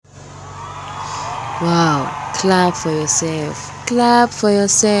Wow, clap for yourself. Clap for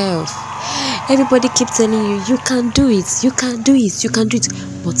yourself. Everybody keep telling you, you can do it, you can do it, you can do it.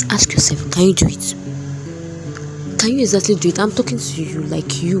 But ask yourself, can you do it? Can you exactly do it? I'm talking to you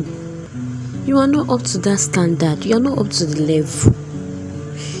like you. You are not up to that standard. You are not up to the level.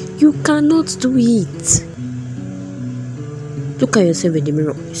 You cannot do it. Look at yourself in the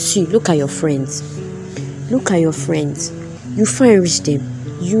mirror. See, look at your friends. Look at your friends. You find reach them.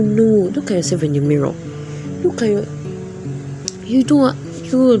 You know. Look at yourself in the mirror. Look at your. You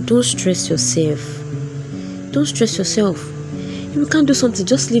don't stress yourself. Don't stress yourself. If you can't do something,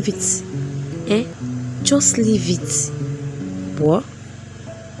 just leave it. Just leave it. What?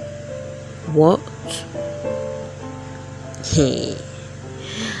 Hey.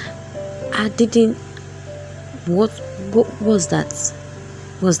 I didn't. What was that?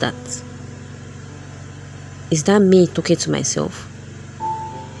 What's that? Is that me talking to myself?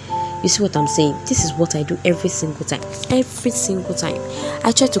 You see what I'm saying? This is what I do every single time. Every single time.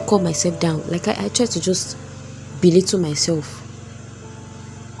 I try to calm myself down. Like I try to just belittle myself.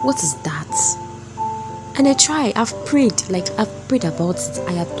 What is that? And I try. I've prayed about it.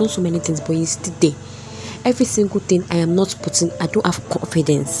 I have done so many things, but it's still there. Every single thing I am not putting. I don't have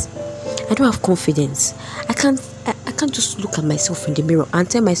confidence. I don't have confidence. I can't just look at myself in the mirror and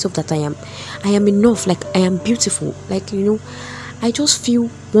tell myself that I am enough, like I am beautiful. Like, I just feel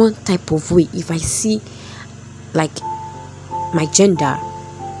one type of way if I see like my gender.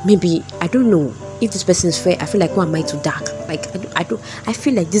 Maybe I don't know if this person is fair. I feel like, why am I too dark? Like I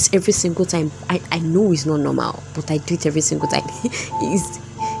feel like this every single time. I know it's not normal, but I do it every single time.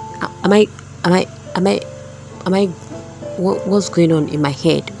 What's going on in my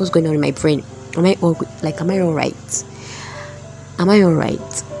head? What's going on in my brain? Am I all right? Am I all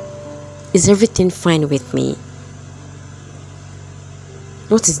right? Is everything fine with me?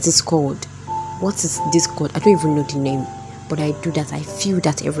 What is this called? What is this called? I don't even know the name, but I do that. I feel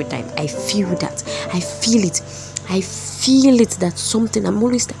that every time. I feel that. I feel it. I feel it that something. I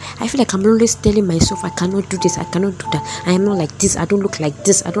feel like I'm always telling myself I cannot do this. I cannot do that. I am not like this. I don't look like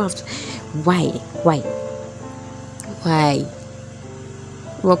this. I don't have to. Why?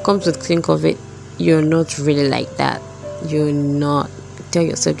 Well, come to think of it, you're not really like that. You're not. Tell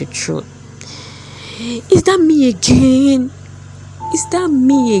yourself the truth. Is that me again?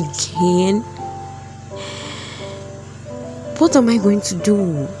 What am I going to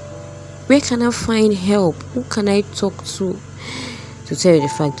do? Where can I find help? Who can I talk to? To tell you the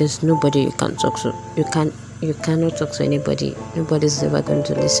fact, there's nobody you can talk to. You cannot talk to anybody. Nobody's ever going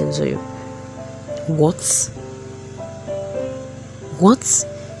to listen to you. What?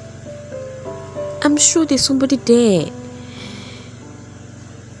 I'm sure there's somebody there.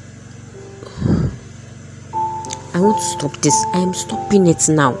 I want to stop this. I am stopping it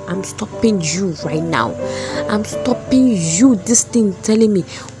now. I'm stopping you right now. I'm stopping you. This thing telling me,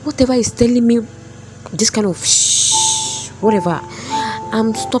 whatever is telling me, this kind of whatever.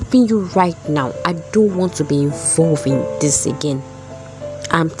 I'm stopping you right now. I don't want to be involved in this again.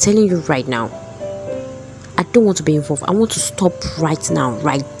 I'm telling you right now. I don't want to be involved. I want to stop right now,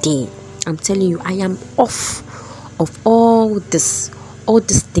 right there. I'm telling you, I am off of all this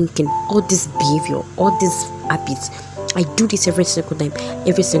thinking, all this behavior, all these habits. I do this every single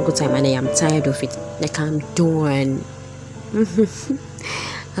time, and I am tired of it. Like, I'm done.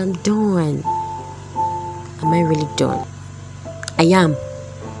 I'm done. Am I really done? I am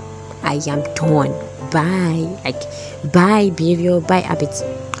done. Bye. Like, bye behavior, bye habits.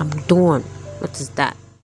 I'm done. What is that?